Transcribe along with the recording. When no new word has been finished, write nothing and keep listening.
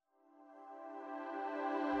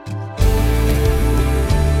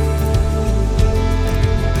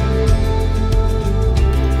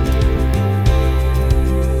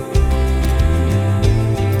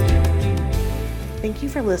Thank you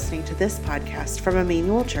for listening to this podcast from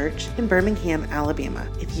Emmanuel Church in Birmingham, Alabama.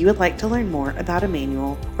 If you would like to learn more about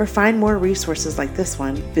Emmanuel or find more resources like this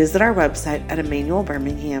one, visit our website at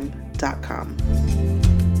emmanuelbirmingham.com.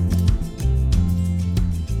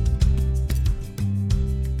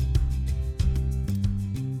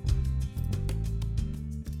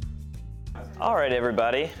 All right,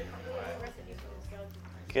 everybody.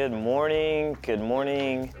 Good morning, good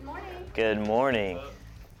morning, good morning.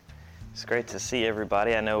 It's great to see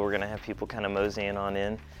everybody. I know we're going to have people kind of moseying on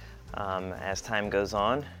in as time goes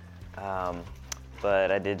on.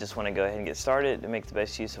 But I did just want to go ahead and get started to make the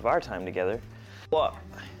best use of our time together. Well,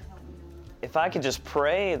 if I could just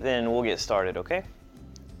pray, then we'll get started, okay?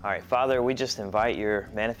 All right, Father, we just invite your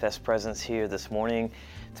manifest presence here this morning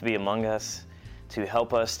to be among us, to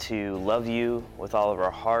help us to love you with all of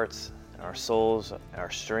our hearts, our souls,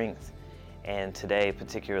 our strength, and today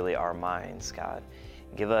particularly our minds, God.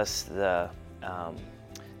 Give us the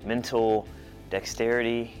mental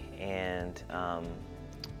dexterity and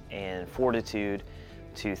fortitude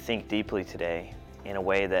to think deeply today in a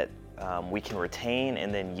way that we can retain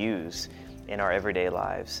and then use in our everyday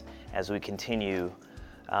lives as we continue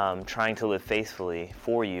trying to live faithfully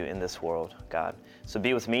for you in this world, God. So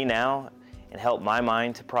be with me now and help my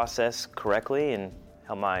mind to process correctly and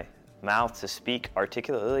help my mouth to speak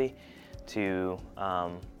articulately to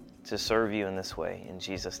serve you in this way. In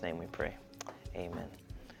Jesus' name we pray. Amen.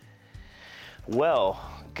 Well,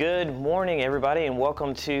 good morning, everybody, and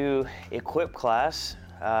welcome to Equip class,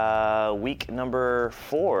 week number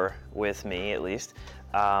 4 with me, at least.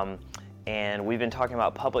 And we've been talking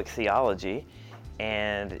about public theology.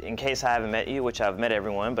 And in case I haven't met you, which I've met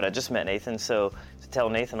everyone, but I just met Nathan, so to tell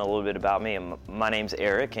Nathan a little bit about me, my name's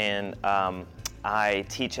Eric, and I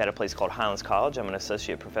teach at a place called Highlands College. I'm an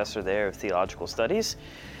associate professor there of theological studies.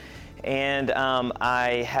 And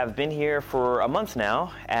I have been here for a month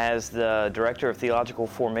now as the director of theological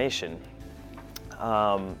formation.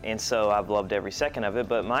 And so I've loved every second of it,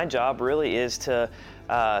 but my job really is to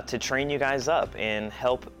train you guys up and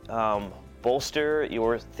help bolster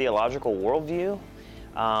your theological worldview,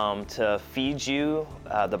 to feed you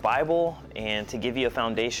the Bible, and to give you a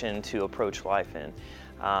foundation to approach life in.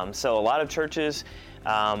 So a lot of churches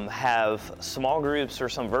have small groups or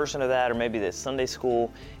some version of that, or maybe that's Sunday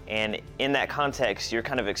school, and in that context, you're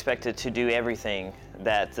kind of expected to do everything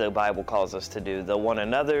that the Bible calls us to do. The one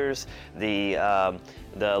another's, the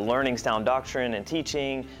learning sound doctrine and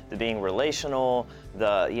teaching, the being relational,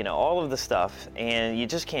 all of the stuff, and you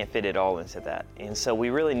just can't fit it all into that. And so we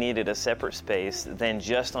really needed a separate space than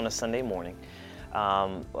just on a Sunday morning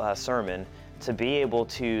sermon to be able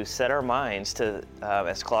to set our minds to,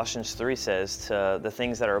 as Colossians 3 says, to the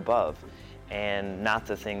things that are above and not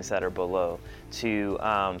the things that are below, to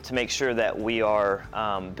make sure that we are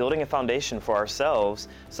building a foundation for ourselves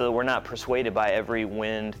so that we're not persuaded by every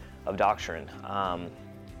wind of doctrine.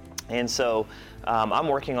 And so I'm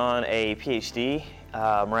working on a PhD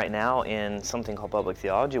right now in something called public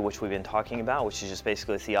theology, which we've been talking about, which is just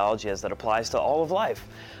basically theology as that applies to all of life.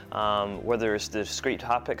 Whether it's discrete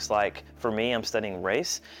topics like, for me, I'm studying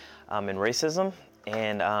race and racism,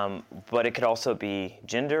 and but it could also be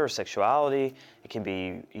gender or sexuality. It can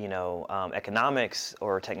be economics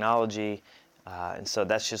or technology, and so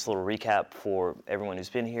that's just a little recap for everyone who's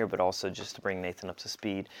been here, but also just to bring Nathan up to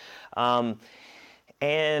speed. And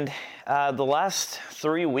the last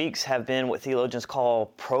 3 weeks have been what theologians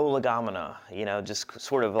call prolegomena, just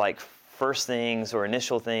sort of like first things or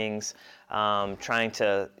initial things, trying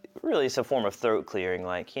to, really it's a form of throat clearing,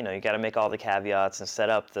 like, you got to make all the caveats and set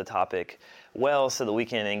up the topic well so that we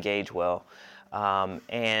can engage well.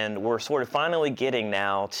 And we're sort of finally getting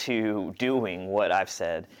now to doing what I've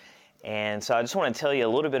said. And so I just want to tell you a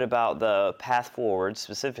little bit about the path forward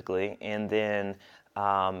specifically, and then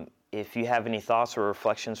if you have any thoughts or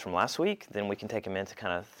reflections from last week, then we can take a minute to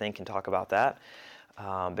kind of think and talk about that,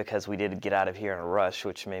 because we did get out of here in a rush,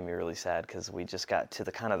 which made me really sad because we just got to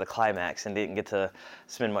the kind of the climax and didn't get to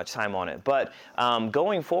spend much time on it. But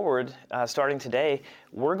going forward, starting today,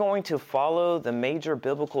 we're going to follow the major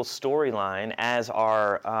biblical storyline as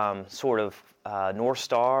our sort of North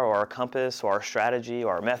Star or our compass or our strategy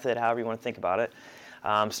or our method, however you want to think about it.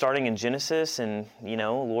 Starting in Genesis and,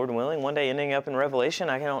 Lord willing, one day ending up in Revelation.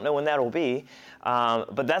 I don't know when that'll be.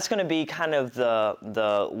 But that's going to be kind of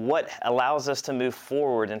the what allows us to move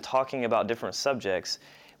forward and talking about different subjects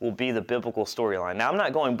will be the biblical storyline. Now, I'm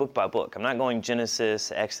not going book by book. I'm not going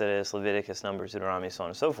Genesis, Exodus, Leviticus, Numbers, Deuteronomy, so on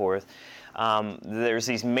and so forth. There's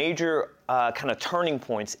these major kind of turning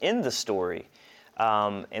points in the story.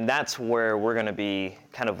 And that's where we're going to be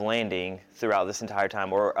kind of landing throughout this entire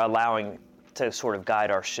time, or allowing to sort of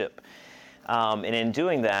guide our ship. And in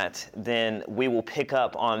doing that, then we will pick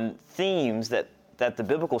up on themes that the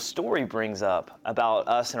biblical story brings up about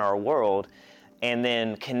us and our world, and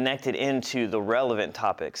then connect it into the relevant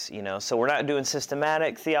topics, So we're not doing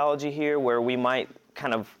systematic theology here where we might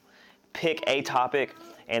kind of pick a topic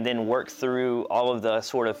and then work through all of the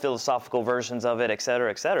sort of philosophical versions of it, et cetera,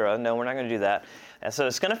 et cetera. No, we're not going to do that. And so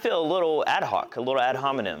it's going to feel a little ad hoc, a little ad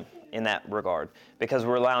hominem in that regard, because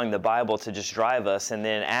we're allowing the Bible to just drive us, and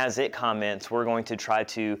then as it comments, we're going to try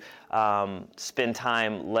to spend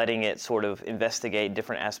time letting it sort of investigate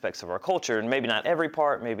different aspects of our culture, and maybe not every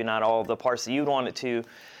part, maybe not all the parts that you'd want it to,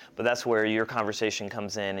 but that's where your conversation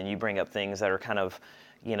comes in, and you bring up things that are kind of,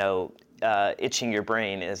 itching your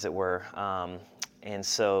brain, as it were. And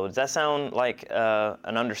so does that sound like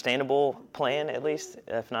an understandable plan, at least,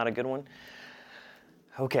 if not a good one?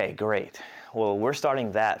 Okay, great. Well, we're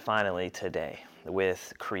starting that finally today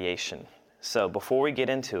with creation. So before we get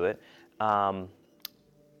into it,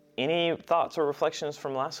 any thoughts or reflections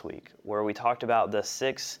from last week where we talked about the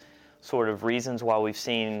 6 sort of reasons why we've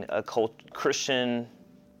seen a Christian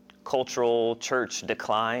cultural church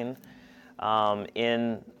decline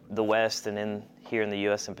in the West and here in the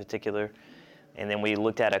U.S. in particular? And then we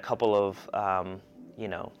looked at a couple of,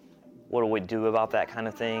 what do we do about that kind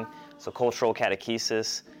of thing? So cultural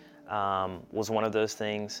catechesis was one of those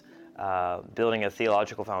things. Building a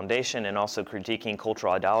theological foundation and also critiquing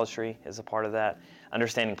cultural idolatry is a part of that.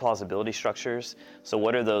 Understanding plausibility structures. So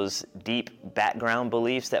what are those deep background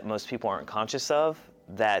beliefs that most people aren't conscious of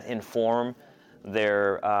that inform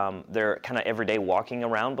their kind of everyday walking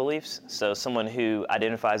around beliefs? So someone who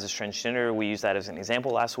identifies as transgender, we used that as an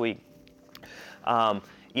example last week.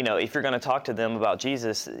 If you're going to talk to them about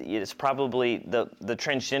Jesus, it's probably the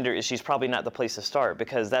transgender issue is probably not the place to start,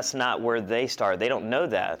 because that's not where they start. They don't know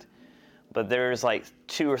that, but there's like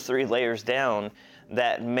 2 or 3 layers down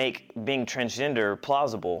that make being transgender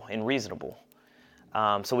plausible and reasonable.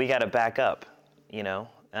 So we got to back up,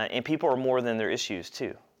 and people are more than their issues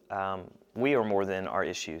too. We are more than our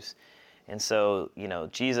issues. And so,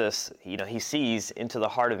 Jesus, he sees into the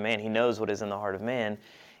heart of man. He knows what is in the heart of man.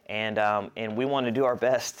 And we want to do our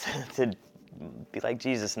best to be like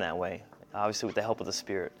Jesus in that way, obviously with the help of the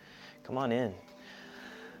Spirit. Come on in.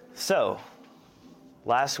 So,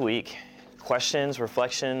 last week, questions,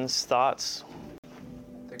 reflections, thoughts?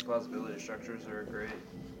 I think plausibility structures are a great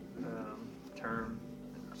term,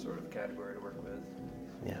 sort of category to work with.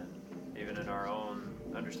 Yeah. Even in our own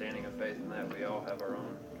understanding of faith, in that we all have our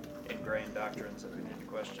own ingrained doctrines that we need to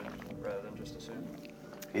question rather than just assume.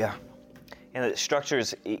 Yeah. And the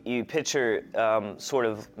structures, you picture sort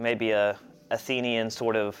of maybe a Athenian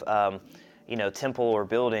sort of, temple or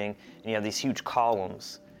building, and you have these huge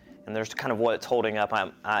columns, and there's kind of what it's holding up.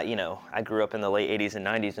 I grew up in the late 80s and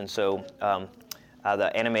 90s, and so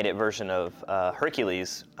the animated version of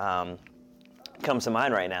Hercules comes to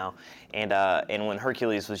mind right now. And when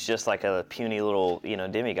Hercules was just like a puny little,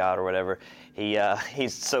 demigod or whatever,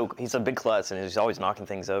 he's a big klutz, and he's always knocking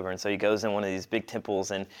things over. And so he goes in one of these big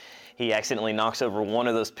temples, and he accidentally knocks over one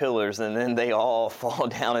of those pillars, and then they all fall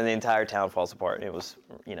down, and the entire town falls apart. It was,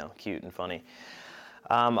 cute and funny.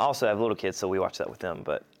 I also have little kids, so we watch that with them,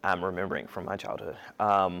 but I'm remembering from my childhood.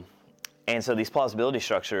 And so these plausibility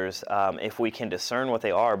structures, if we can discern what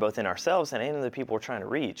they are, both in ourselves and in the people we're trying to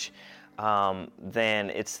reach, then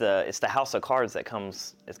it's the house of cards that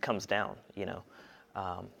comes down,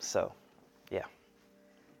 So, yeah.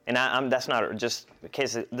 And that's not just the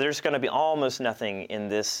case. There's going to be almost nothing in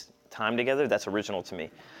this time together that's original to me.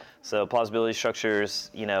 So plausibility structures,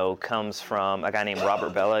 comes from a guy named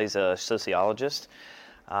Robert Bellah. He's a sociologist.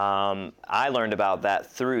 I learned about that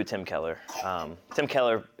through Tim Keller. Tim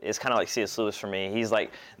Keller is kind of like C.S. Lewis for me. He's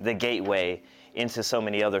like the gateway into so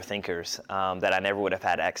many other thinkers that I never would have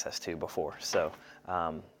had access to before. So,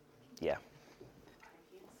 yeah.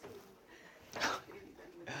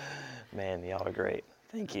 Man, y'all are great.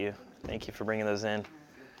 Thank you. Thank you for bringing those in.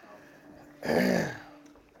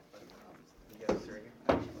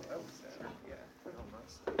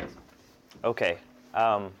 Okay.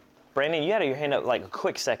 Brandon, you had your hand up like a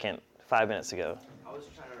quick second 5 minutes ago. I was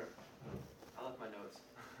trying to, I left my notes.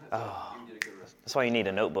 You did a good rest. That's why you need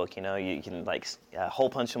a notebook, you can like hole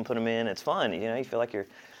punch them, put them in. It's fun, you feel like you're,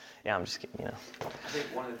 I'm just kidding, I think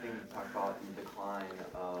one of the things we talked about in the decline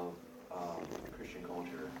of Christian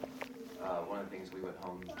culture, one of the things we went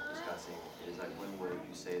home discussing is like when would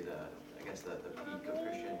you say the peak of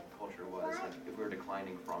Christian culture was? Like if we were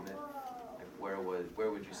declining from it, like where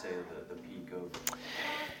would you say the peak of?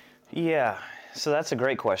 Yeah, so that's a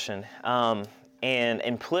great question. And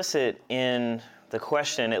implicit in the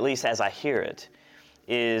question, at least as I hear it,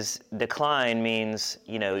 is decline means,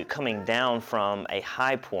 coming down from a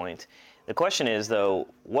high point. The question is, though,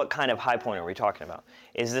 what kind of high point are we talking about?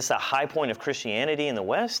 Is this a high point of Christianity in the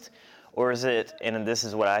West? Or is it, and this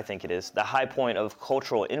is what I think it is, the high point of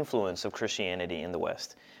cultural influence of Christianity in the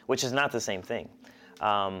West, which is not the same thing.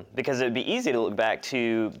 Because it would be easy to look back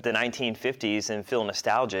to the 1950s and feel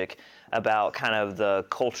nostalgic about kind of the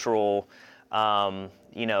cultural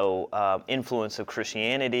influence of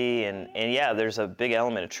Christianity, and yeah, there's a big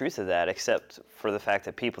element of truth to that, except for the fact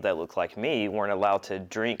that people that look like me weren't allowed to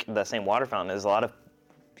drink the same water fountain as a lot of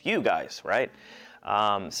you guys, right?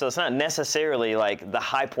 So it's not necessarily like the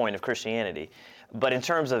high point of Christianity, but in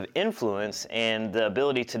terms of influence and the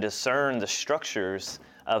ability to discern the structures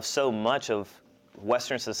of so much of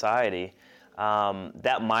Western society,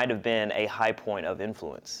 that might have been a high point of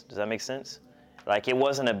influence. Does that make sense? Like, it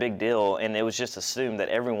wasn't a big deal, and it was just assumed that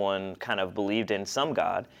everyone kind of believed in some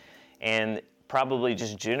God, and probably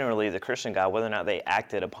just generally the Christian God, whether or not they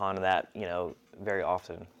acted upon that, very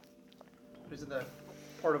often. Isn't that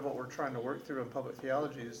part of what we're trying to work through in public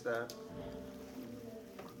theology, is that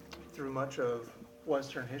through much of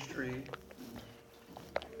Western history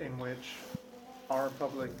in which our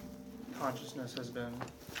public consciousness has been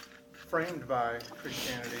framed by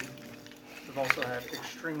Christianity, we've also had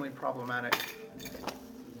extremely problematic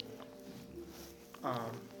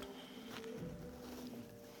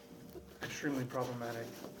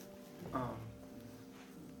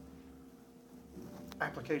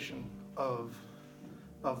application of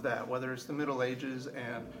that, whether it's the Middle Ages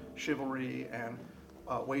and chivalry and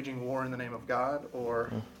waging war in the name of God,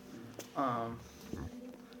 or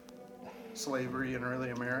slavery in early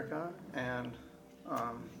America, and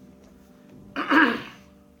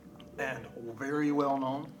very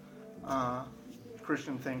well-known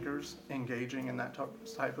Christian thinkers engaging in that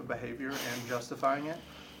type of behavior and justifying it,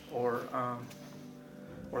 or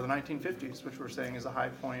the 1950s, which we're saying is a high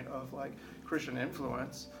point of like Christian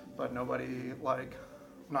influence, but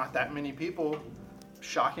not that many people,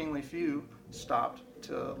 shockingly few, stopped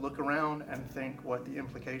to look around and think what the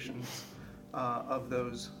implications of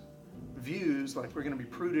those views, like we're going to be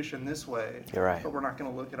prudish in this way, You're right. but we're not going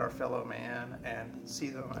to look at our fellow man and see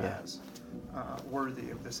them as worthy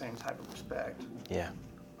of the same type of respect. Yeah,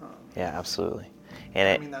 absolutely.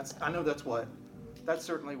 And that's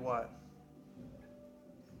certainly what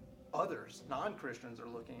others, non-Christians, are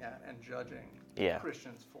looking at and judging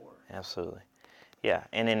Christians for. Absolutely. Yeah,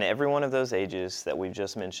 and in every one of those ages that we've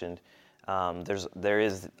just mentioned, there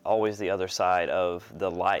is always the other side of the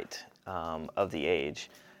light of the age.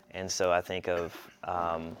 And so I think of,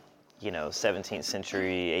 17th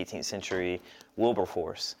century, 18th century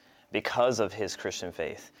Wilberforce, because of his Christian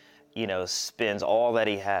faith, spends all that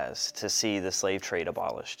he has to see the slave trade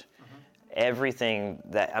abolished. Mm-hmm. Everything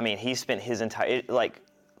he spent his entire, like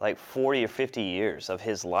 40 or 50 years of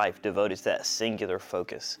his life devoted to that singular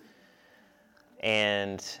focus.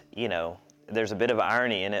 And, there's a bit of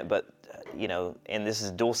irony in it, but, and this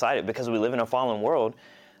is dual-sided because we live in a fallen world,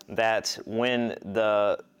 that when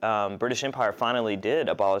the British Empire finally did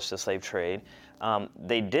abolish the slave trade,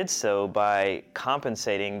 they did so by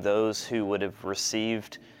compensating those who would have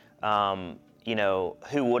received, who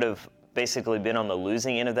would have basically been on the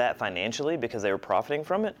losing end of that financially because they were profiting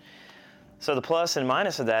from it. So the plus and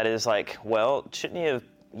minus of that is like, well, shouldn't you have,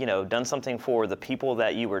 done something for the people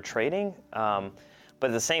that you were trading? But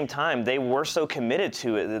at the same time, they were so committed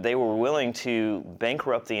to it that they were willing to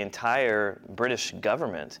bankrupt the entire British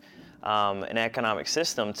government and economic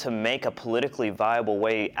system to make a politically viable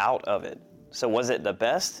way out of it. So was it the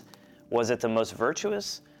best? Was it the most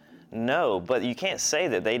virtuous? No, but you can't say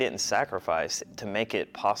that they didn't sacrifice to make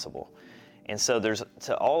it possible. And so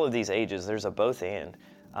to all of these ages, there's a both and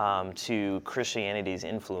to Christianity's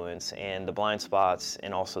influence and the blind spots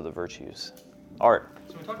and also the virtues. Art.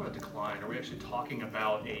 So when we talk about decline, are we actually talking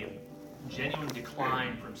about a genuine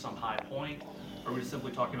decline from some high point, or are we just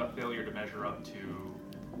simply talking about failure to measure up to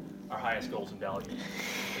our highest goals and values?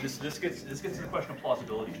 And this gets to the question of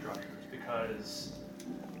plausibility structures, because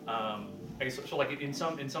so like in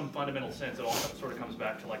some fundamental sense, it all sort of comes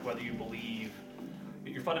back to like whether you believe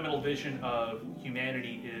your fundamental vision of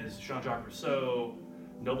humanity is Jean-Jacques Rousseau,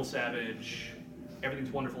 noble savage,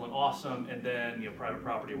 everything's wonderful and awesome, and then private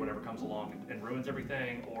property or whatever comes along and ruins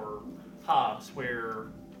everything, or Hobbes,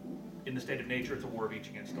 where in the state of nature it's a war of each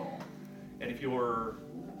against all. And if you're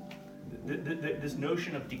this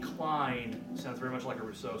notion of decline sounds very much like a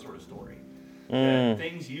Rousseau sort of story. That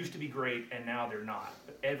things used to be great and now they're not.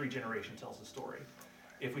 But every generation tells a story.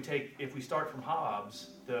 If we start from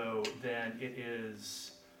Hobbes, though, then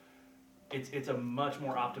it's a much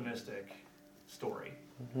more optimistic story?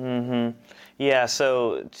 Yeah.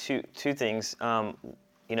 So two things.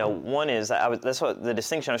 One is that's what the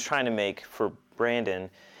distinction I was trying to make for Brandon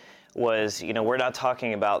was. We're not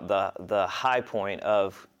talking about the high point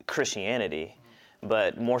of Christianity,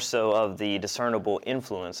 but more so of the discernible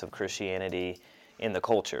influence of Christianity in the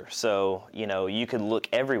culture. So, you could look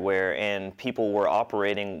everywhere and people were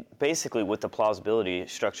operating basically with the plausibility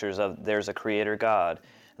structures of there's a creator God,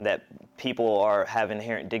 that people have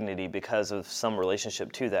inherent dignity because of some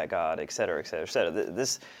relationship to that God, et cetera, et cetera, et cetera.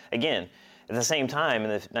 This, again, at the same time in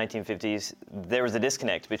the 1950s, there was a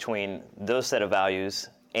disconnect between those set of values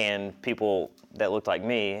and people that looked like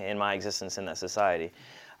me in my existence in that society.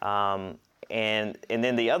 And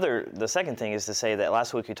then the second thing is to say that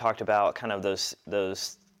last week we talked about kind of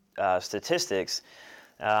those statistics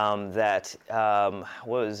that what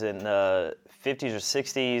was in the 50s or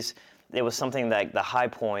 60s. It was something that the high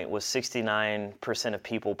point was 69% of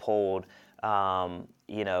people polled,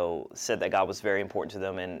 said that God was very important to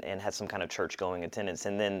them and had some kind of church-going attendance.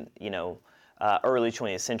 And then, early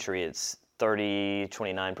 20th century, it's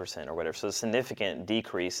 29% or whatever. So a significant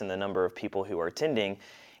decrease in the number of people who are attending.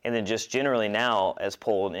 And then just generally now, as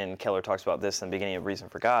polled, and Keller talks about this in the beginning of Reason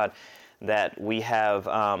for God, that we have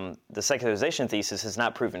the secularization thesis has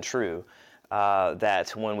not proven true.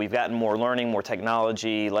 That when we've gotten more learning, more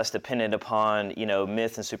technology, less dependent upon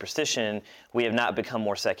myth and superstition, we have not become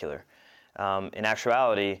more secular. In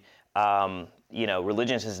actuality,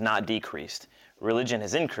 religion has not decreased. Religion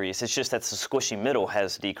has increased. It's just that the squishy middle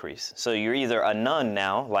has decreased. So you're either a nun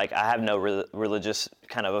now, like I have no religious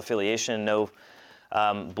kind of affiliation, no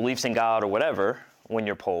beliefs in God or whatever when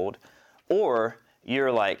you're polled, or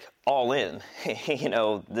you're like all in.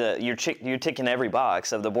 You're ticking every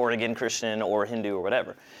box of the born again Christian or Hindu or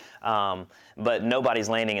whatever, but nobody's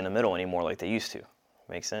landing in the middle anymore like they used to.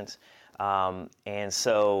 Makes sense. And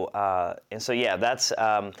so yeah, that's.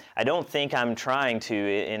 I don't think I'm trying to,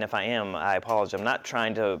 and if I am, I apologize. I'm not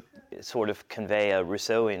trying to sort of convey a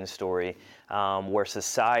Rousseauian story where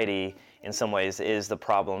society, in some ways, is the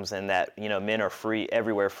problems, and that men are free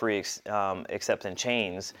everywhere, free except in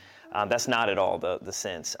chains. That's not at all the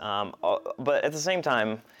sense. But at the same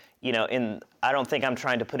time, I don't think I'm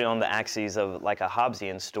trying to put it on the axes of like a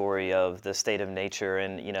Hobbesian story of the state of nature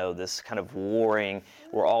and this kind of warring.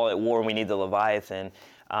 We're all at war. We need the Leviathan.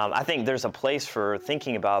 I think there's a place for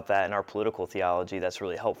thinking about that in our political theology that's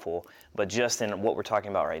really helpful. But just in what we're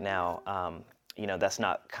talking about right now, that's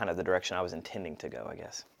not kind of the direction I was intending to go, I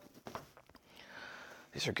guess.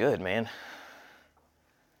 These are good, man.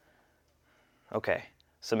 Okay.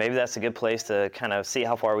 So maybe that's a good place to kind of see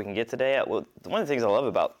how far we can get today. Well, one of the things I love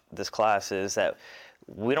about this class is that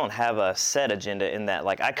we don't have a set agenda in that,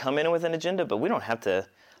 like, I come in with an agenda, but we don't have to,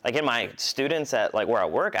 like in my students at like where I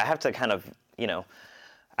work, I have to kind of, I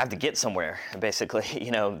have to get somewhere, basically.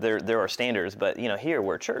 There are standards, but here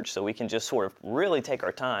we're a church, so we can just sort of really take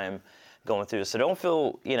our time going through this. So don't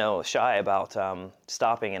feel, shy about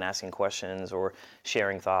stopping and asking questions or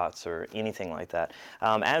sharing thoughts or anything like that.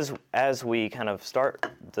 As we kind of start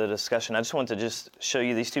the discussion, I just want to just show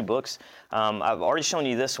you these two books. I've already shown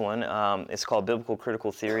you this one. It's called Biblical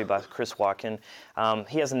Critical Theory by Chris Watkin.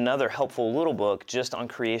 He has another helpful little book just on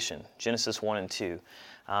creation, Genesis 1 and 2.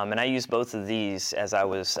 And I used both of these as I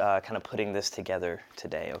was kind of putting this together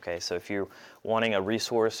today. Okay, so if you're wanting a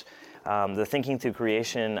resource, the Thinking Through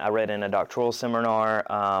Creation I read in a doctoral seminar,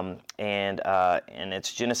 and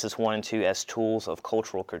it's Genesis 1 and 2 as tools of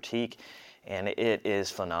cultural critique, and it is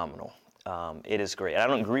phenomenal. It is great. I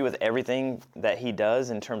don't agree with everything that he does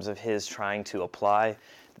in terms of his trying to apply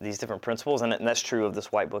these different principles, and that's true of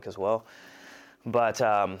this white book as well. But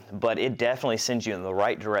it definitely sends you in the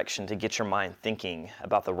right direction to get your mind thinking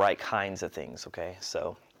about the right kinds of things. Okay,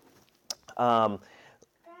 so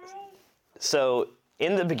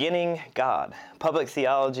in the beginning, God. Public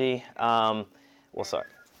theology. Sorry. Sorry.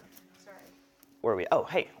 Where are we? Oh,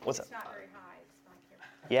 hey, what's up? It's not very high. It's not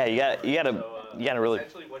here. Yeah, you gotta really.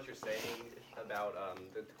 Essentially, what you're saying about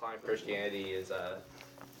the decline of Christianity is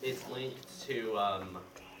it's linked to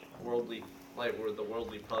worldly, like where the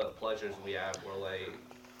worldly pleasures we have. Where like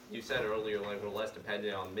you said earlier, like we're less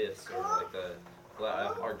dependent on myths or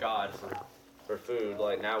like our God for food.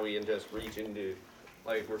 Like now we can just reach into.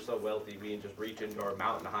 Like, we're so wealthy, we can just reach into our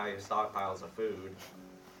mountain-high stockpiles of food.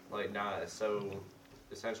 Like, so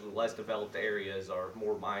essentially less developed areas are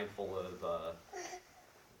more mindful of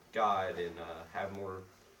God and have more,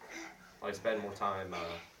 like, spend more time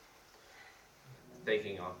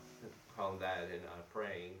thinking on that and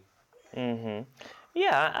praying. Mm-hmm.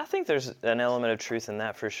 Yeah, I think there's an element of truth in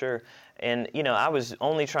that for sure. And, I was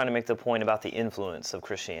only trying to make the point about the influence of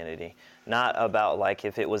Christianity, not about like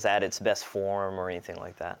if it was at its best form or anything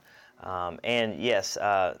like that. And yes,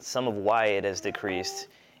 some of why it has decreased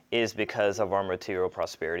is because of our material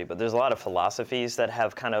prosperity. But there's a lot of philosophies that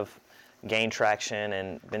have kind of gained traction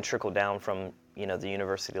and been trickled down from, the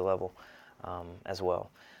university level as well.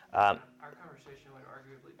 Our conversation would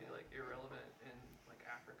arguably be like irrelevant in like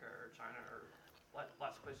Africa or China or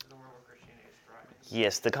lots of places in the world where Christianity is thriving.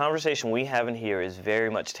 Yes, the conversation we have in here is very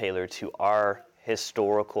much tailored to our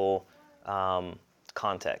historical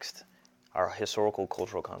context, our historical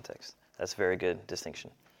cultural context. That's a very good distinction.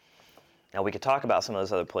 Now we could talk about some of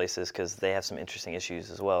those other places because they have some interesting issues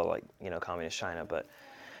as well, like communist China. But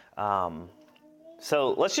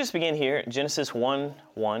so let's just begin here. Genesis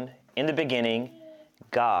 1:1. In the beginning,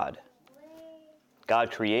 God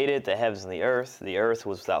created the heavens and the earth. The earth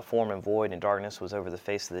was without form and void, and darkness was over the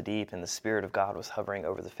face of the deep, and the Spirit of God was hovering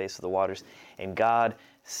over the face of the waters. And God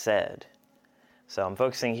said. So I'm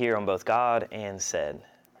focusing here on both God and said.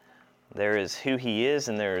 There is who He is,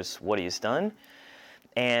 and there's what He's done.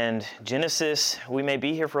 And Genesis, we may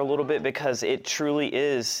be here for a little bit because it truly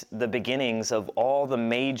is the beginnings of all the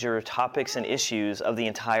major topics and issues of the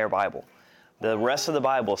entire Bible. The rest of the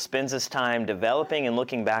Bible spends its time developing and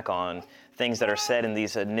looking back on things that are said in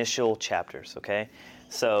these initial chapters, okay?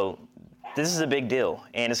 So this is a big deal,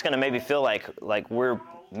 and it's going to maybe feel like we're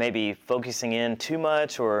maybe focusing in too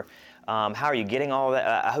much, or how are you getting all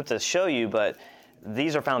that? I hope to show you, but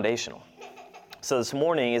these are foundational. So this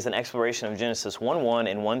morning is an exploration of Genesis 1:1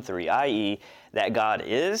 and 1:3, i.e. that God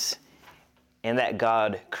is and that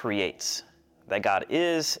God creates. That God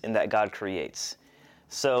is and that God creates.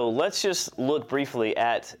 So let's just look briefly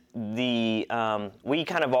at I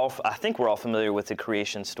think we're all familiar with the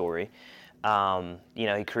creation story.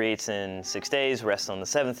 He creates in 6 days, rests on the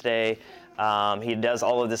seventh day. He does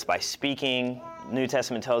all of this by speaking. New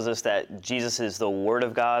Testament tells us that Jesus is the Word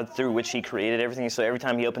of God through which He created everything. So every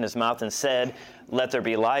time He opened His mouth and said, "Let there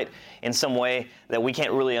be light," in some way that we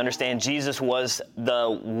can't really understand, Jesus was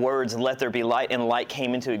the words, "Let there be light," and light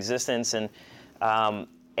came into existence.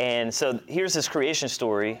 And so here's this creation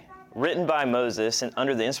story written by Moses and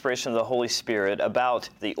under the inspiration of the Holy Spirit about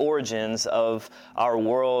the origins of our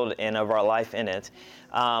world and of our life in it.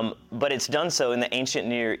 But it's done so in the ancient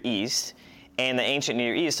Near East. And the ancient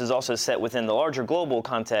Near East is also set within the larger global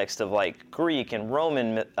context of like Greek and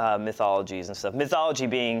Roman mythologies and stuff. Mythology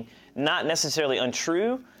being not necessarily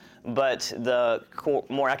untrue, but the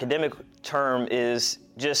more academic term is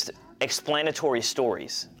just explanatory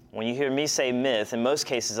stories. When you hear me say myth, in most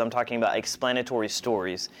cases I'm talking about explanatory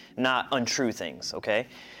stories, not untrue things, okay?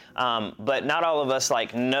 But not all of us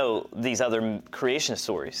know these other creation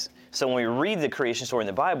stories. So when we read the creation story in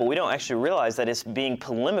the Bible, we don't actually realize that it's being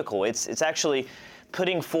polemical. It's actually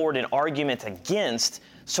putting forward an argument against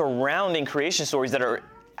surrounding creation stories that are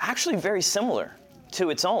actually very similar to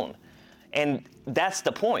its own. And that's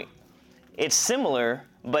the point. It's similar,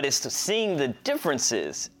 but it's seeing the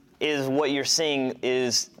differences is what you're seeing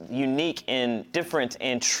is unique and different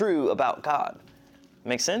and true about God.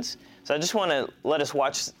 Make sense? So I just want to let us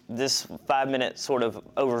watch this 5-minute sort of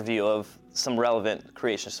overview of some relevant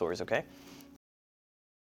creation stories, okay?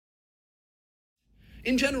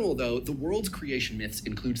 In general, though, the world's creation myths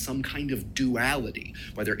include some kind of duality,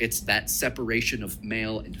 whether it's that separation of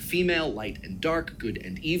male and female, light and dark, good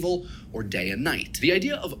and evil, or day and night. The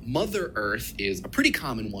idea of Mother Earth is a pretty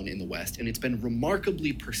common one in the West, and it's been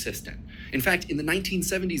remarkably persistent. In fact, in the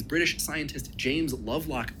 1970s, British scientist James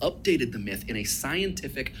Lovelock updated the myth in a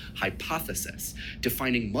scientific hypothesis,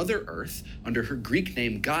 defining Mother Earth under her Greek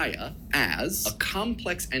name Gaia as a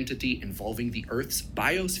complex entity involving the Earth's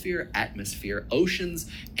biosphere, atmosphere, oceans,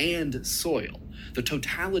 and soil, the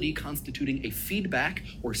totality constituting a feedback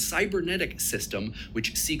or cybernetic system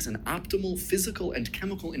which seeks an optimal physical and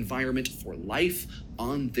chemical environment for life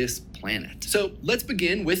on this planet. So let's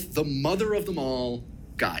begin with the mother of them all,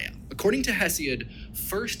 Gaia. According to Hesiod,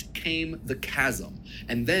 first came the chasm,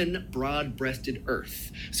 and then broad-breasted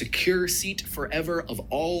Earth, secure seat forever of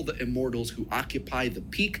all the immortals who occupy the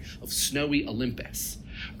peak of snowy Olympus.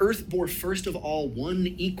 Earth bore first of all one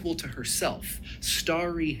equal to herself,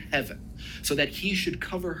 starry heaven, so that he should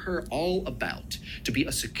cover her all about, to be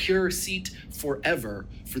a secure seat forever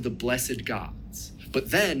for the blessed gods.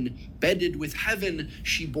 But then, bedded with heaven,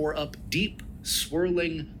 she bore up deep,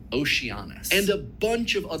 swirling Oceanus, and a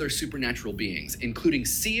bunch of other supernatural beings, including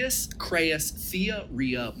Ceus, Craeus, Thea,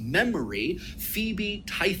 Rhea, Memory, Phoebe,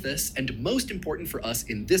 Tithys, and most important for us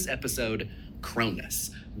in this episode,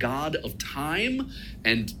 Cronus, god of time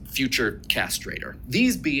and future castrator.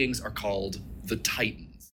 These beings are called the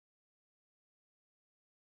Titans.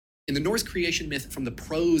 In the Norse creation myth from the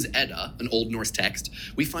Prose Edda, an Old Norse text,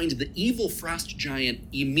 we find the evil frost giant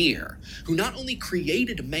Ymir, who not only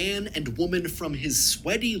created man and woman from his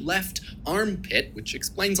sweaty left armpit, which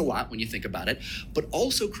explains a lot when you think about it, but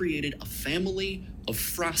also created a family of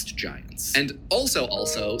frost giants. And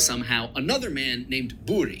also, somehow, another man named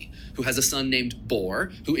Buri, who has a son named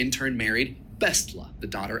Bor, who in turn married Bestla, the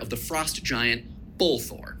daughter of the frost giant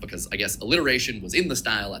Bolthor, because I guess alliteration was in the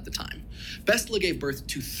style at the time. Bestla gave birth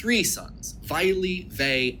to 3 sons, Vili,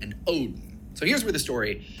 Ve, and Odin. So here's where the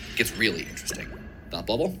story gets really interesting. Thought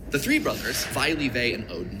bubble? The 3 brothers, Vili, Ve,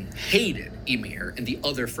 and Odin, hated Ymir and the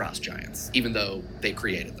other frost giants, even though they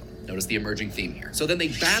created them. Notice the emerging theme here. So then they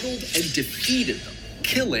battled and defeated them,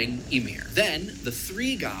 killing Ymir. Then the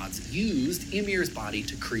 3 gods used Ymir's body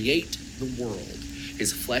to create the world.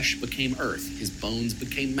 His flesh became earth, his bones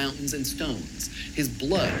became mountains and stones. His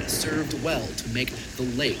blood served well to make the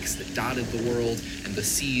lakes that dotted the world and the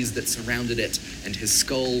seas that surrounded it, and his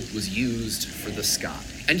skull was used for the sky.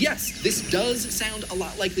 And yes, this does sound a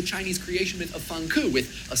lot like the Chinese creation myth of Fangku,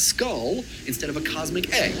 with a skull instead of a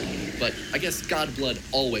cosmic egg. But I guess god blood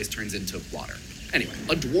always turns into water. Anyway,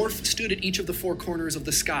 a dwarf stood at each of the 4 corners of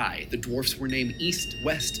the sky. The dwarfs were named East,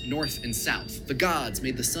 West, North, and South. The gods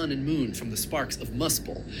made the sun and moon from the sparks of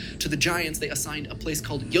Muspel. To the giants, they assigned a place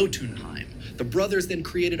called Jotunheim. The brothers then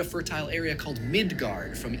created a fertile area called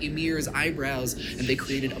Midgard from Ymir's eyebrows, and they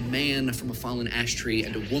created a man from a fallen ash tree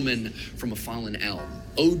and a woman from a fallen elm.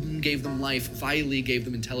 Odin gave them life, Vili gave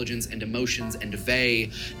them intelligence and emotions, and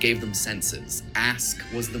Ve gave them senses. Ask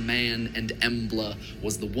was the man, and Embla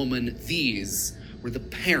was the woman. These were the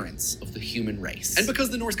parents of the human race. And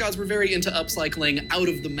because the Norse gods were very into upcycling, out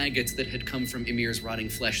of the maggots that had come from Ymir's rotting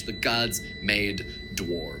flesh, the gods made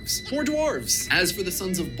dwarves. More dwarves! As for the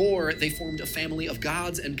sons of Bor, they formed a family of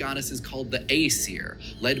gods and goddesses called the Aesir,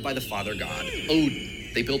 led by the father god,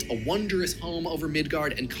 Odin. They built a wondrous home over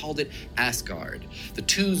Midgard and called it Asgard. The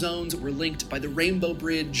 2 zones were linked by the Rainbow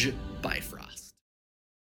Bridge, Bifrost.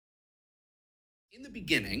 In the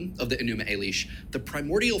beginning of the Enuma Elish, the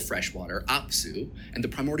primordial freshwater, Apsu, and the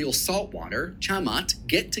primordial saltwater, Tiamat,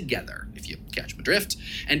 get together, if you catch my drift,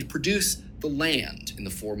 and produce the land in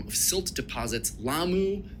the form of silt deposits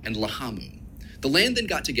Lamu and Lahamu. The land then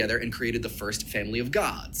got together and created the first family of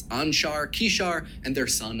gods, Anshar, Kishar, and their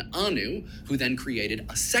son Anu, who then created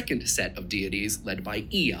a second set of deities led by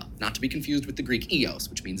Ea, not to be confused with the Greek Eos,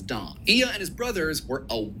 which means dawn. Ea and his brothers were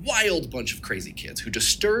a wild bunch of crazy kids who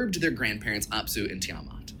disturbed their grandparents Apsu and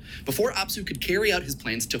Tiamat. Before Apsu could carry out his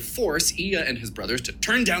plans to force Ea and his brothers to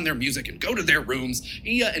turn down their music and go to their rooms,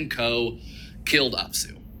 Ea and co. killed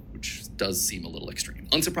Apsu, which does seem a little extreme.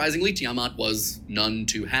 Unsurprisingly, Tiamat was none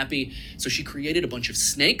too happy, so she created a bunch of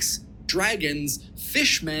snakes, dragons,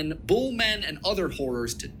 fishmen, bullmen, and other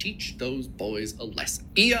horrors to teach those boys a lesson.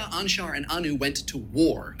 Ea, Anshar, and Anu went to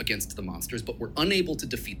war against the monsters, but were unable to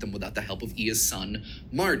defeat them without the help of Ea's son,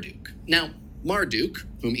 Marduk. Now, Marduk,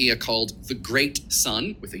 whom Ea called the Great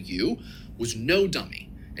Sun, with a U, was no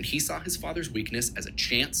dummy, and he saw his father's weakness as a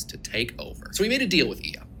chance to take over. So he made a deal with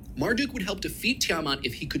Ea. Marduk would help defeat Tiamat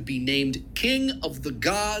if he could be named King of the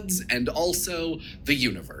Gods and also the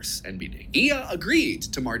Universe, NBD. Ea agreed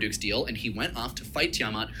to Marduk's deal, and he went off to fight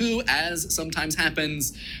Tiamat, who, as sometimes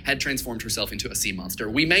happens, had transformed herself into a sea monster.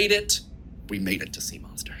 We made it to sea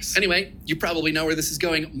monsters. Anyway, you probably know where this is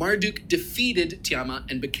going. Marduk defeated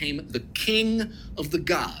Tiamat and became the king of the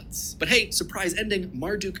gods. But hey, surprise ending,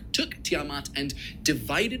 Marduk took Tiamat and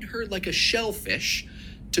divided her like a shellfish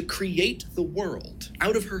to create the world.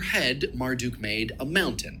 Out of her head, Marduk made a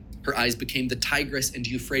mountain. Her eyes became the Tigris and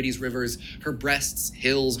Euphrates rivers, her breasts,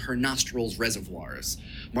 hills, her nostrils, reservoirs.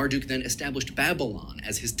 Marduk then established Babylon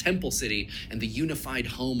as his temple city and the unified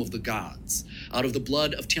home of the gods. Out of the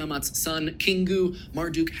blood of Tiamat's son, Kingu,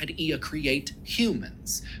 Marduk had Ea create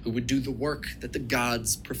humans, who would do the work that the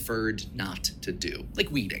gods preferred not to do, like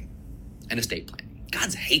weeding and estate planning.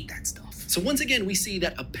 Gods hate that stuff. So once again, we see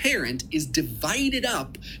that a parent is divided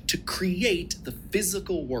up to create the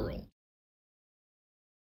physical world.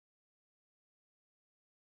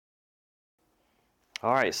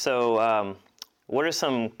 All right, so what are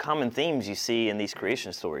some common themes you see in these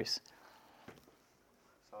creation stories?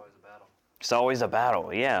 It's always a battle. It's always a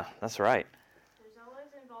battle, yeah, that's right. There's always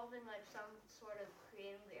involving like some sort of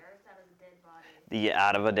creating the earth out of a dead body. Yeah,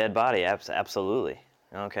 out of a dead body, absolutely.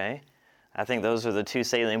 Okay. I think those are the 2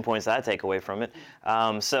 salient points that I take away from it.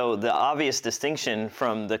 So the obvious distinction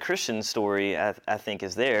from the Christian story, I think,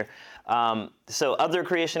 is there. So other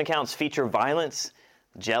creation accounts feature violence,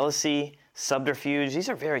 jealousy, subterfuge. These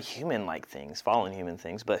are very human-like things, fallen human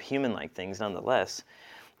things, but human-like things nonetheless.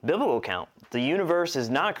 Biblical account, the universe is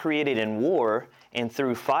not created in war and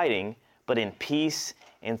through fighting, but in peace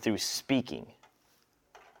and through speaking.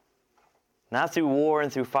 Not through war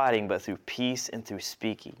and through fighting, but through peace and through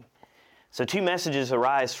speaking. So two messages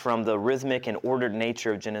arise from the rhythmic and ordered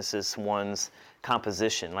nature of Genesis 1's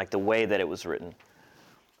composition, like the way that it was written.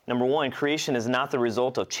 Number one, creation is not the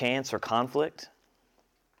result of chance or conflict,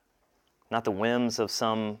 not the whims of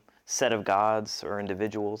some set of gods or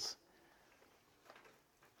individuals.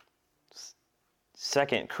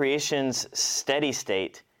 Second, creation's steady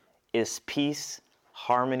state is peace,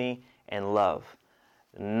 harmony, and love,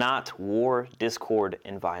 not war, discord,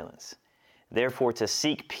 and violence. Therefore, to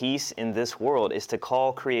seek peace in this world is to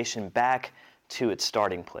call creation back to its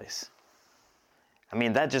starting place. I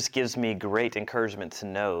mean, that just gives me great encouragement to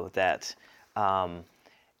know that,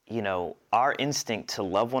 our instinct to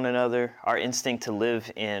love one another, our instinct to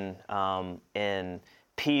live in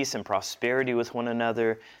peace and prosperity with one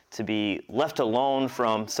another, to be left alone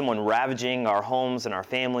from someone ravaging our homes and our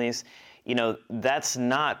families, that's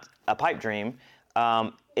not a pipe dream.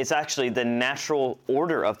 It's actually the natural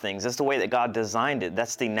order of things. That's the way that God designed it.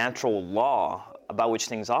 That's the natural law by which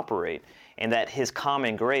things operate. And that His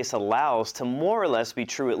common grace allows to more or less be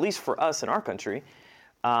true, at least for us in our country.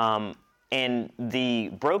 And the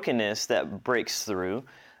brokenness that breaks through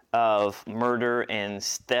of murder and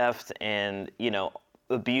theft and,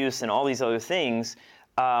 abuse and all these other things,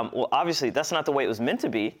 obviously that's not the way it was meant to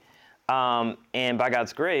be. And by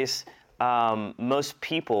God's grace, most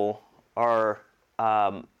people are,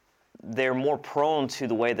 they're more prone to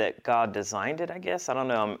the way that God designed it, I guess. I don't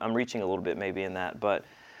know, I'm reaching a little bit maybe in that, but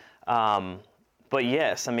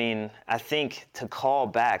yes, I think to call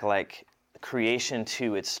back like creation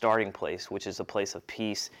to its starting place, which is a place of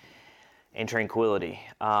peace and tranquility.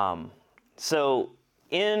 So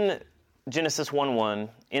in Genesis 1:1,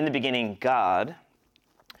 in the beginning, God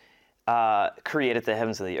created the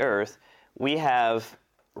heavens and the earth. We have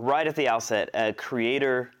right at the outset a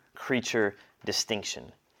creator-creature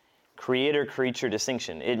distinction. Creator-creature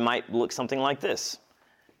distinction. It might look something like this.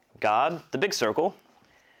 God, the big circle,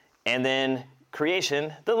 and then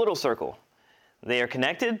creation, the little circle. They are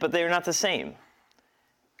connected, but they are not the same.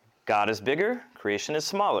 God is bigger, creation is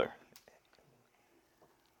smaller.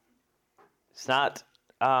 It's not,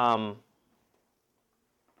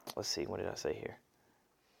 let's see, what did I say here?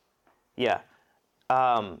 Yeah.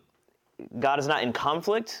 God is not in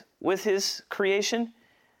conflict with His creation,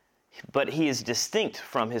 but He is distinct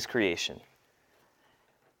from His creation.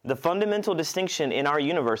 The fundamental distinction in our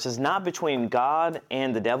universe is not between God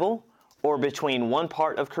and the devil, or between one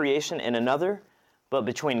part of creation and another, but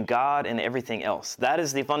between God and everything else. That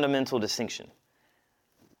is the fundamental distinction.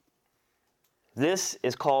 This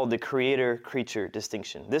is called the creator-creature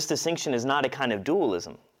distinction. This distinction is not a kind of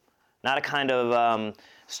dualism, not a kind of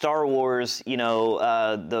Star Wars,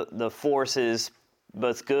 the force is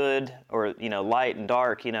both good or, light and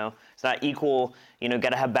dark, it's not equal,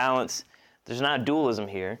 got to have balance. There's not a dualism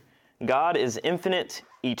here. God is infinite,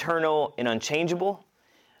 eternal, and unchangeable.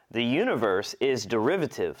 The universe is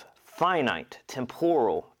derivative, finite,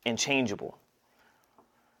 temporal, and changeable.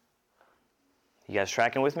 You guys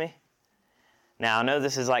tracking with me? Now, I know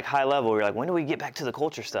this is like high level. You're like, when do we get back to the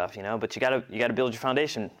culture stuff, But you gotta build your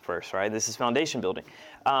foundation first, right? This is foundation building.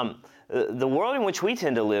 The world in which we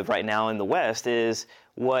tend to live right now in the West is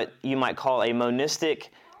what you might call a monistic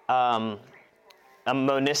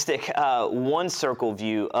one circle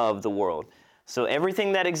view of the world. So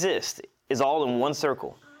everything that exists is all in one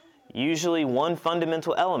circle. Usually one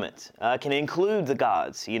fundamental element can include the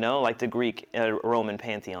gods, like the Greek Roman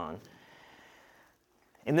pantheon.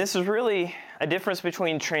 And this is really a difference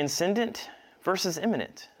between transcendent versus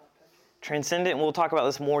immanent. Transcendent, and we'll talk about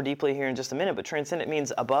this more deeply here in just a minute, but transcendent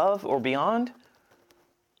means above or beyond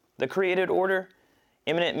the created order.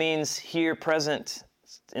 Immanent means here, present,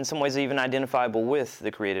 in some ways even identifiable with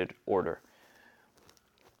the created order.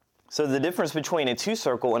 So the difference between a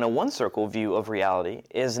two-circle and a one-circle view of reality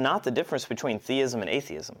is not the difference between theism and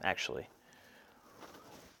atheism, actually.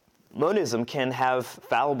 Monism can have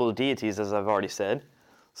fallible deities, as I've already said.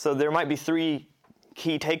 So there might be three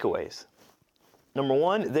key takeaways. Number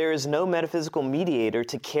one, there is no metaphysical mediator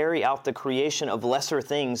to carry out the creation of lesser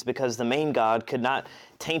things because the main God could not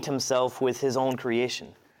taint himself with his own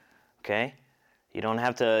creation. Okay? You don't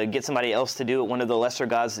have to get somebody else to do it, one of the lesser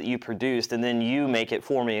gods that you produced, and then you make it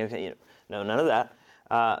for me. Okay? No, none of that.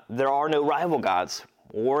 There are no rival gods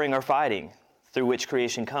warring or fighting through which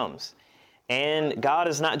creation comes. And God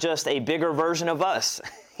is not just a bigger version of us,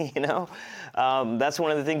 That's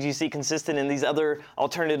one of the things you see consistent in these other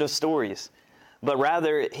alternative stories. But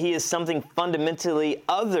rather, he is something fundamentally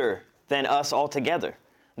other than us altogether.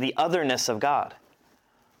 the otherness of God.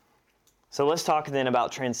 So let's talk then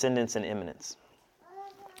about transcendence and immanence.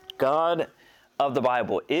 God of the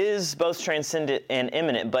Bible is both transcendent and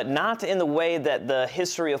immanent, but not in the way that the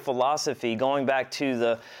history of philosophy, going back to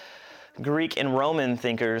the Greek and Roman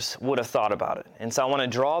thinkers, would have thought about it. And so I want to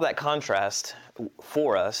draw that contrast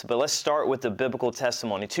for us, but let's start with the biblical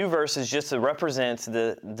testimony. 2 verses just to represent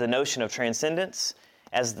the notion of transcendence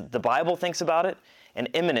as the Bible thinks about it, and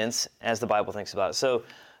immanence as the Bible thinks about it. So,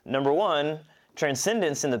 number 1,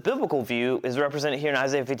 transcendence in the biblical view is represented here in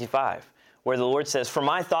Isaiah 55, where the Lord says, "For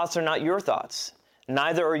my thoughts are not your thoughts,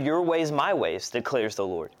 neither are your ways my ways, declares the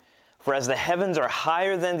Lord. For as the heavens are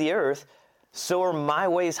higher than the earth, so are my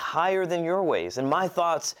ways higher than your ways, and my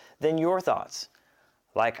thoughts than your thoughts."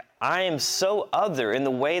 Like, I am so other in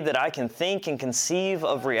the way that I can think and conceive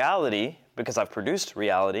of reality, because I've produced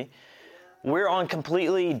reality. We're on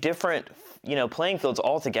completely different, playing fields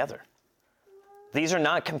altogether. These are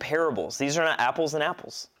not comparables. These are not apples and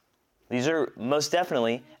apples. These are most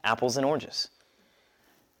definitely apples and oranges.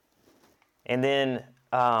 And then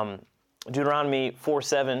Deuteronomy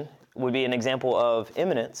 4:7 would be an example of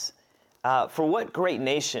immanence. "For what great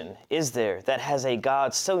nation is there that has a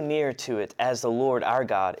God so near to it as the Lord our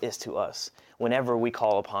God is to us whenever we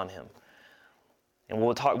call upon him?" And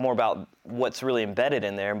we'll talk more about what's really embedded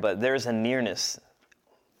in there, but there's a nearness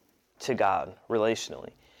to God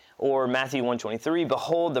relationally. Or Matthew 1:23,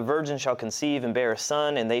 "Behold, the virgin shall conceive and bear a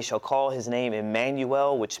son, and they shall call his name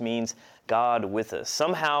Emmanuel," which means God with us.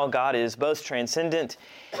 Somehow God is both transcendent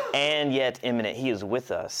and yet immanent. He is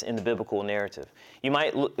with us in the biblical narrative. You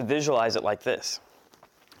might visualize it like this.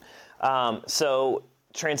 So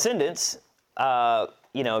transcendence,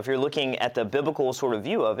 if you're looking at the biblical sort of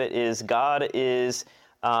view of it, is God is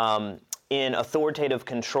in authoritative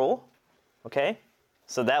control, okay?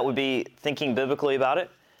 So that would be thinking biblically about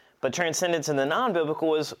it. But transcendence in the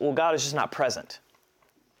non-biblical is, well, God is just not present.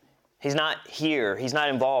 He's not here. He's not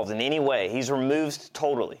involved in any way. He's removed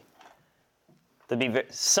totally. That'd be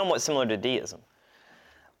somewhat similar to deism.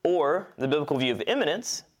 Or the biblical view of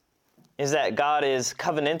immanence is that God is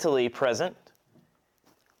covenantally present.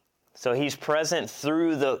 So he's present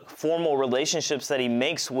through the formal relationships that he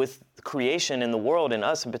makes with creation and the world and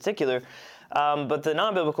us in particular. But the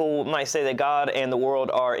non-biblical might say that God and the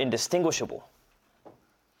world are indistinguishable.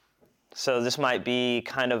 So this might be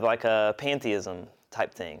kind of like a pantheism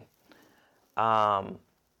type thing.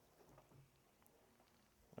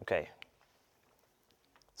 Okay.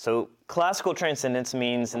 So classical transcendence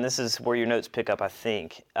means, and this is where your notes pick up, I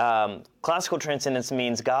think. Classical transcendence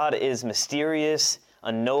means God is mysterious,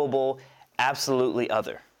 unknowable, absolutely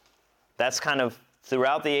other. That's kind of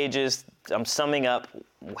throughout the ages, I'm summing up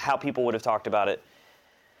how people would have talked about it.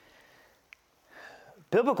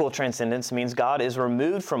 Biblical transcendence means God is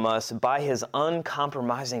removed from us by his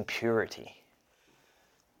uncompromising purity.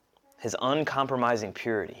 His uncompromising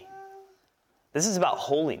purity. This is about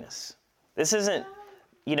holiness. This isn't,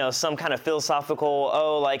 some kind of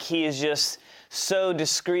philosophical, like he is just so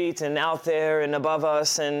discreet and out there and above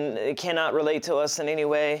us and cannot relate to us in any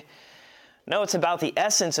way. No, it's about the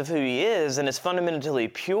essence of who he is, and it's fundamentally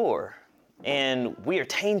pure. And we are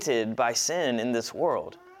tainted by sin in this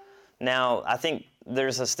world. Now, I think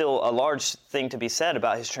there's still a large thing to be said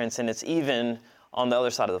about his transcendence, even on the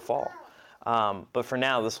other side of the fall. But for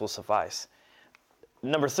now, this will suffice.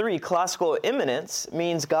 Number 3, classical immanence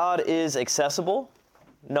means God is accessible,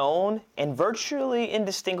 known, and virtually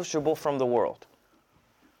indistinguishable from the world.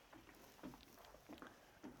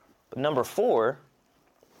 But number 4,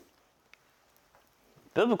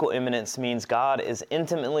 biblical immanence means God is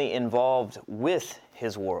intimately involved with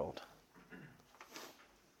his world.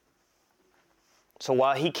 So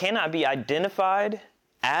while he cannot be identified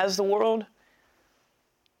as the world,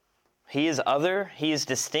 he is other, he is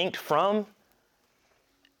distinct from,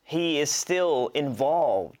 he is still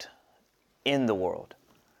involved in the world.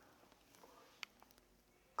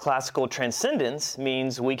 Classical transcendence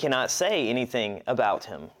means we cannot say anything about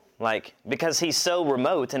him, because he's so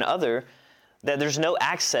remote and other that there's no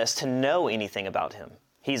access to know anything about him.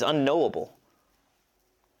 He's unknowable.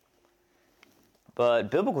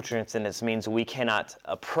 But biblical transcendence means we cannot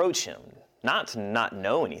approach him, not to not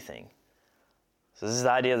know anything. So this is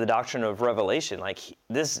the idea of the doctrine of revelation.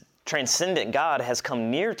 This transcendent God has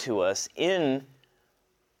come near to us in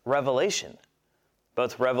revelation.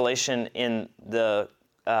 Both revelation in the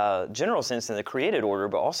general sense in the created order,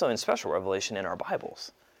 but also in special revelation in our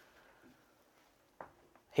Bibles.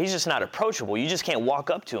 He's just not approachable. You just can't walk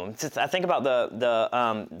up to him. I think about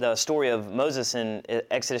the story of Moses in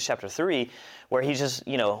Exodus chapter 3, where he's just,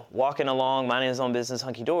 walking along, minding his own business,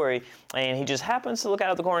 hunky-dory, and he just happens to look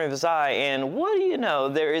out of the corner of his eye, and what do you know?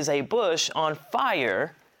 There is a bush on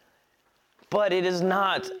fire, but it is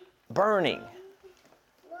not burning.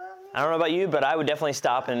 I don't know about you, but I would definitely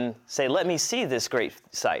stop and say, let me see this great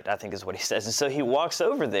sight, I think is what he says. And so he walks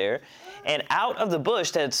over there, and out of the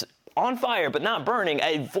bush that's on fire but not burning,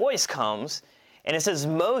 a voice comes, and it says,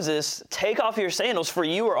 Moses, take off your sandals, for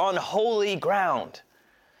you are on holy ground.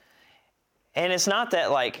 And it's not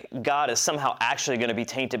that like God is somehow actually going to be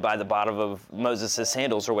tainted by the bottom of Moses'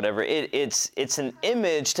 sandals or whatever. It's an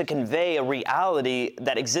image to convey a reality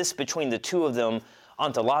that exists between the two of them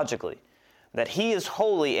ontologically. That he is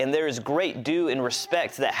holy and there is great due and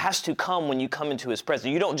respect that has to come when you come into his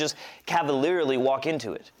presence. You don't just cavalierly walk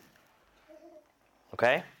into it.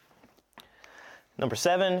 Okay? Number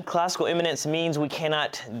 7, classical immanence means we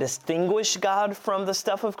cannot distinguish God from the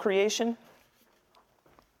stuff of creation.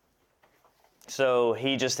 So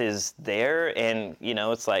he just is there, and,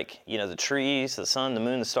 it's like, the trees, the sun, the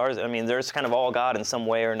moon, the stars. I mean, there's kind of all God in some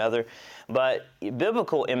way or another. But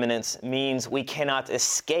biblical immanence means we cannot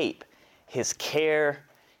escape his care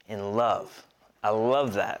and love. I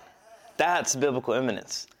love that. That's biblical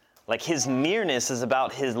immanence. Like his nearness is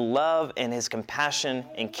about his love and his compassion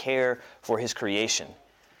and care for his creation.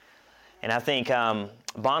 And I think Dietrich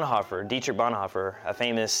Bonhoeffer, a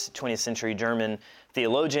famous 20th century German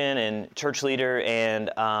theologian and church leader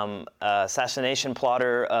and assassination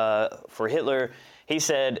plotter for Hitler, he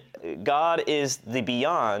said, God is the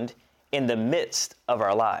beyond in the midst of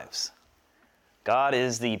our lives. God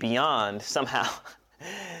is the beyond somehow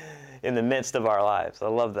in the midst of our lives. I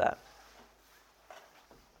love that.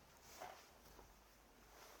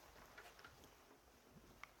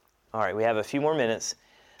 All right, we have a few more minutes.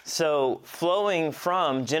 So flowing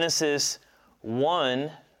from Genesis 1,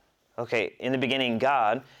 in the beginning,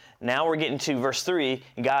 God. Now we're getting to verse 3.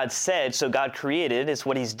 God said, so God created. It's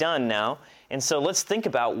what he's done now. And so let's think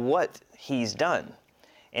about what he's done.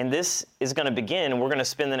 And this is going to begin, and we're going to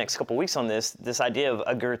spend the next couple weeks on this idea of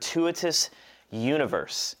a gratuitous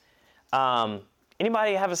universe.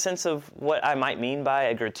 Anybody have a sense of what I might mean by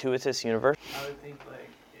a gratuitous universe? I would think like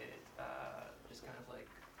it just kind of like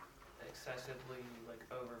excessively like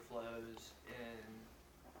overflows in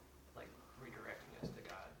like redirecting us to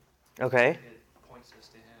God. Okay. It points us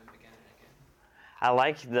to him again and again. I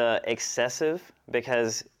like the excessive,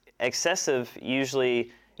 because excessive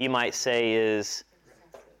usually you might say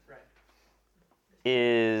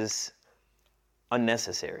is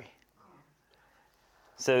unnecessary.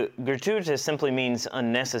 So gratuitous simply means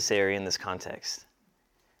unnecessary in this context.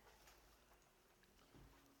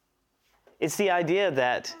 It's the idea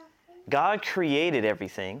that God created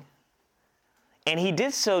everything, and he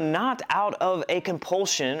did so not out of a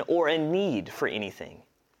compulsion or a need for anything.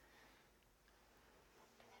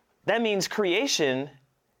 That means creation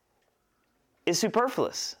is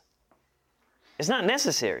superfluous. It's not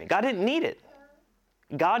necessary. God didn't need it.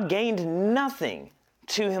 God gained nothing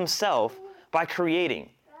to himself by creating.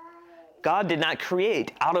 God did not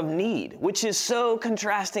create out of need, which is so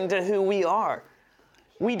contrasting to who we are.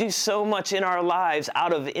 We do so much in our lives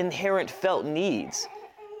out of inherent felt needs.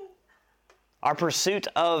 Our pursuit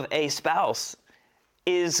of a spouse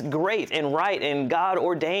is great and right and God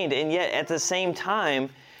ordained, and yet at the same time,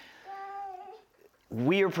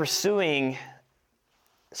 we are pursuing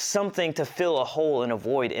something to fill a hole and a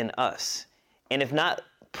void in us. And if not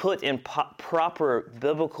put in proper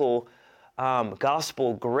biblical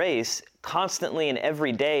gospel grace constantly and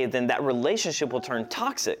every day, then that relationship will turn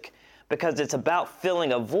toxic, because it's about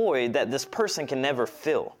filling a void that this person can never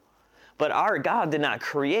fill. But our God did not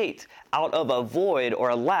create out of a void or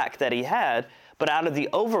a lack that he had, but out of the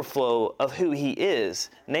overflow of who he is,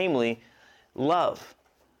 namely love.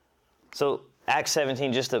 So Acts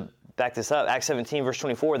 17, just to back this up, Acts 17, verse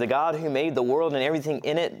 24, the God who made the world and everything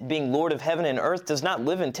in it, being Lord of heaven and earth, does not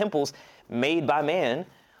live in temples made by man,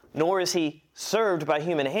 nor is he served by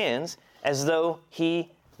human hands, as though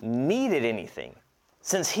he needed anything,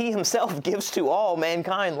 since he himself gives to all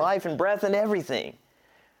mankind life and breath and everything.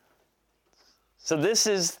 So this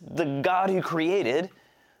is the God who created.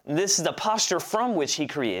 This is the posture from which he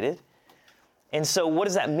created. And so what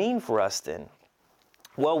does that mean for us then?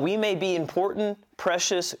 Well, we may be important,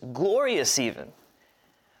 precious, glorious even,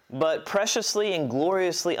 but preciously and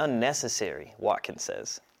gloriously unnecessary, Watkins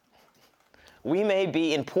says. We may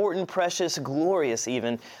be important, precious, glorious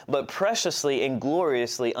even, but preciously and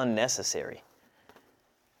gloriously unnecessary.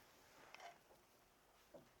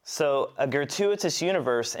 So a gratuitous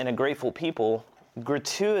universe and a grateful people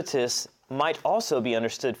gratuitous might also be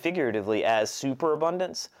understood figuratively as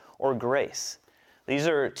superabundance or grace. These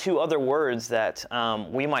are two other words that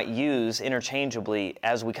we might use interchangeably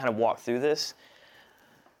as we kind of walk through this.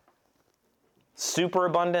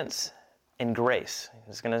 Superabundance and grace.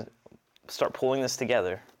 I'm just going to start pulling this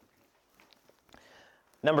together.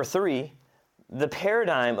 Number 3, the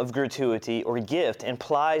paradigm of gratuity or gift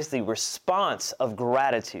implies the response of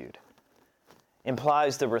gratitude.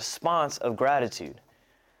 Implies the response of gratitude.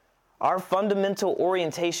 Our fundamental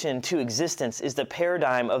orientation to existence is the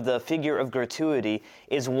paradigm of the figure of gratuity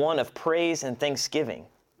is one of praise and thanksgiving.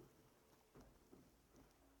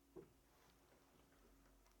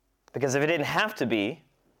 Because if it didn't have to be,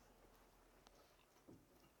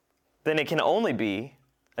 then it can only be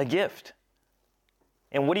a gift.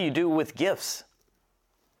 And what do you do with gifts?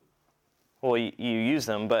 Well, you use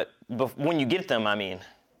them, but when you get them,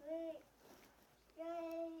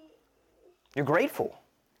 you're grateful.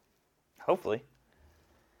 Hopefully.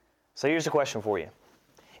 So here's a question for you.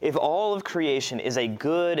 If all of creation is a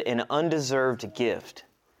good and undeserved gift,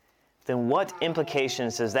 then what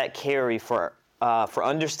implications does that carry for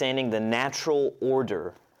understanding the natural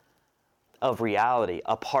order of reality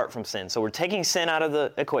apart from sin? So we're taking sin out of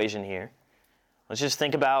the equation here. Let's just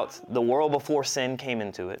think about the world before sin came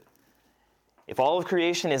into it. If all of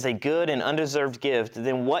creation is a good and undeserved gift,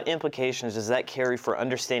 then what implications does that carry for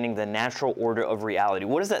understanding the natural order of reality?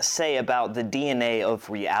 What does that say about the DNA of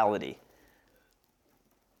reality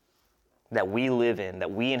that we live in, that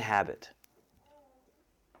we inhabit?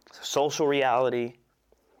 Social reality.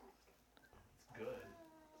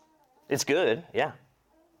 It's good, yeah.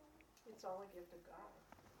 It's all a gift of God.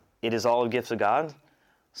 It is all a gift of God?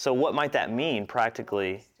 So what might that mean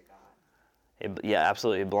practically? Yeah,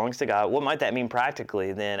 absolutely. It belongs to God. What might that mean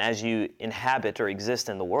practically then as you inhabit or exist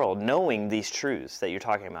in the world, knowing these truths that you're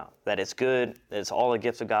talking about? That it's good, that it's all a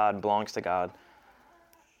gift of God, belongs to God.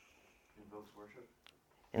 Invokes worship.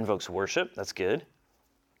 Invokes worship. That's good.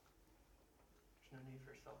 There's no need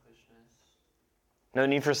for selfishness. No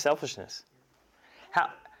need for selfishness.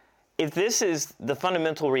 If this is the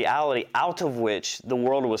fundamental reality out of which the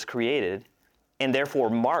world was created, and therefore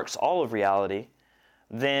marks all of reality,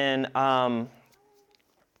 then what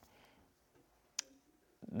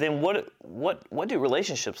do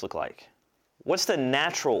relationships look like? What's the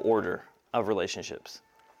natural order of relationships?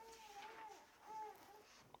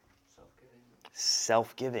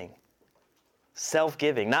 Self-giving.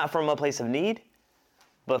 Self-giving, not from a place of need,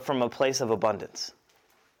 but from a place of abundance.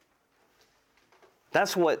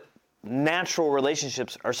 That's what natural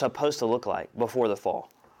relationships are supposed to look like before the fall.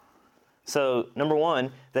 So, number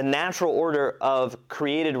 1, the natural order of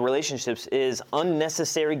created relationships is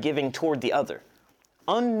unnecessary giving toward the other.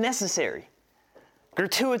 Unnecessary.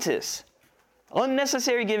 Gratuitous.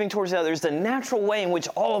 Unnecessary giving towards the other is the natural way in which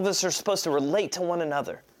all of us are supposed to relate to one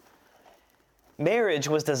another. Marriage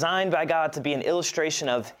was designed by God to be an illustration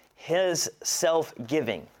of His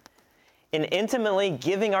self-giving. In intimately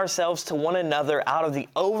giving ourselves to one another out of the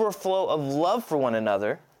overflow of love for one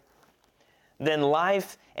another, then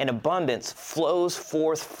life and abundance flows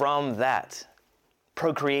forth from that.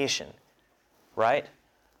 Procreation, right?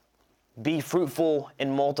 Be fruitful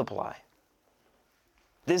and multiply.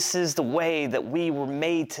 This is the way that we were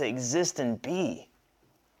made to exist and be.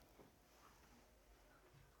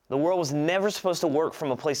 The world was never supposed to work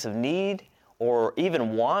from a place of need or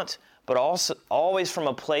even want, but also always from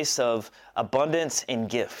a place of abundance and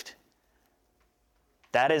gift.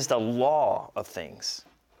 That is the law of things.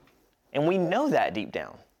 And we know that deep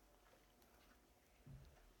down.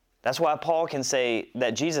 That's why Paul can say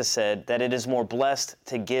that Jesus said that it is more blessed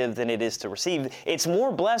to give than it is to receive. It's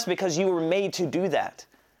more blessed because you were made to do that.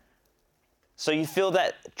 So you feel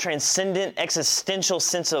that transcendent, existential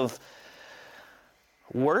sense of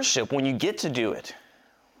worship when you get to do it.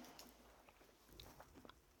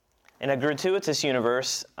 In a gratuitous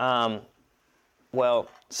universe, so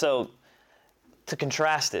to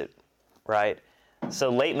contrast it, right?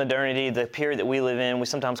 So late modernity, the period that we live in, we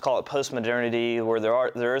sometimes call it post-modernity, where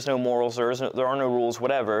there is no morals, there are no rules,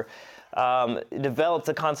 whatever, developed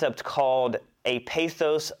a concept called a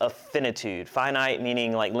pathos of finitude. Finite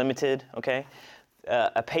meaning like limited, okay?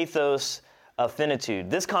 A pathos of finitude.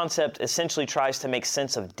 This concept essentially tries to make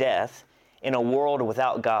sense of death in a world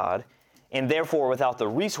without God, and therefore without the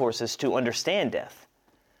resources to understand death,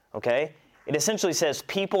 okay? It essentially says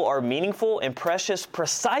people are meaningful and precious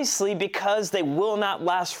precisely because they will not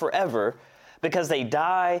last forever, because they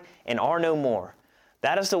die and are no more.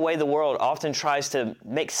 That is the way the world often tries to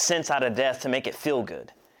make sense out of death to make it feel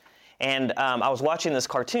good. And I was watching this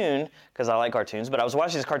cartoon, because I like cartoons, but I was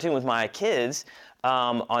watching this cartoon with my kids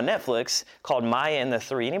on Netflix called Maya and the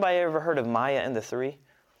Three. Anybody ever heard of Maya and the Three?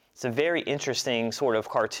 It's a very interesting sort of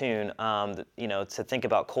cartoon, to think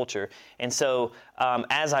about culture. And so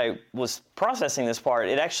as I was processing this part,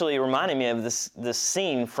 it actually reminded me of this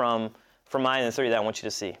scene from Maya and the Three that I want you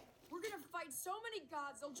to see. We're going to fight so many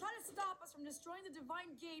gods. They'll try to stop us from destroying the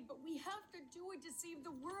divine gate, but we have to do it to save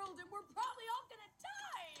the world, and we're probably all going to die.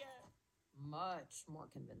 Much more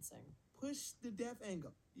convincing. Push the death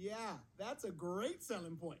angle. Yeah, that's a great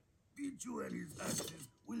selling point. Pichu and his asses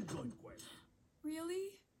will join Quest.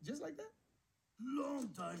 Really? Just like that? Long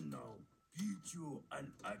time now, Pichu and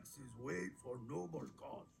Axis wait for noble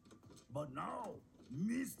cause. But now,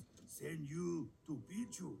 Mist send you to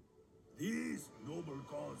Pichu. This noble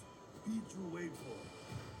cause, Pichu wait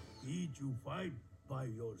for. Pichu fight by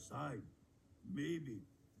your side. Maybe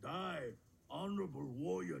die honorable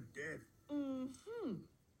warrior death. Mm-hmm.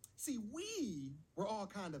 See, we were all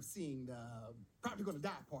kind of seeing the probably gonna die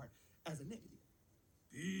part as a negative.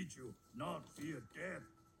 Pichu not fear death.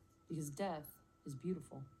 Because death is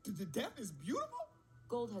beautiful. The death is beautiful?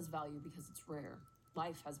 Gold has value because it's rare.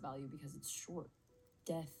 Life has value because it's short.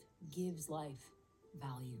 Death gives life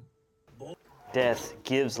value. Death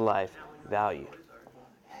gives life value.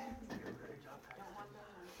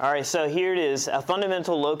 All right, so here it is. A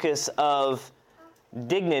fundamental locus of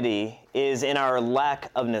dignity is in our lack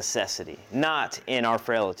of necessity, not in our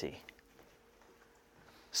frailty.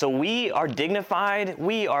 So we are dignified,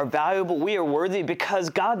 we are valuable, we are worthy because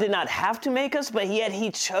God did not have to make us, but yet He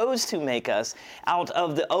chose to make us out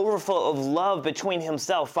of the overflow of love between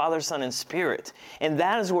Himself, Father, Son, and Spirit. And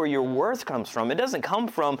that is where your worth comes from. It doesn't come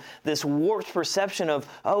from this warped perception of,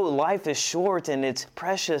 oh, life is short and it's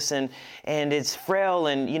precious and it's frail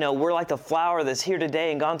and, we're like the flower that's here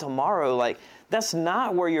today and gone tomorrow. Like, that's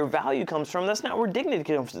not where your value comes from. That's not where dignity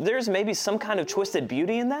comes from. There's maybe some kind of twisted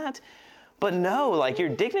beauty in that. But no, like your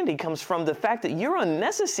dignity comes from the fact that you're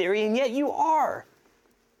unnecessary and yet you are.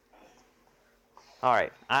 All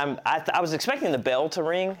right, I was expecting the bell to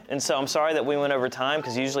ring, and so I'm sorry that we went over time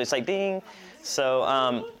because usually it's like ding.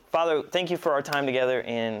 So, Father, thank you for our time together,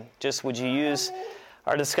 and just would you use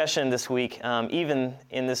our discussion this week, even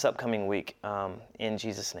in this upcoming week, in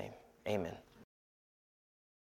Jesus' name, amen.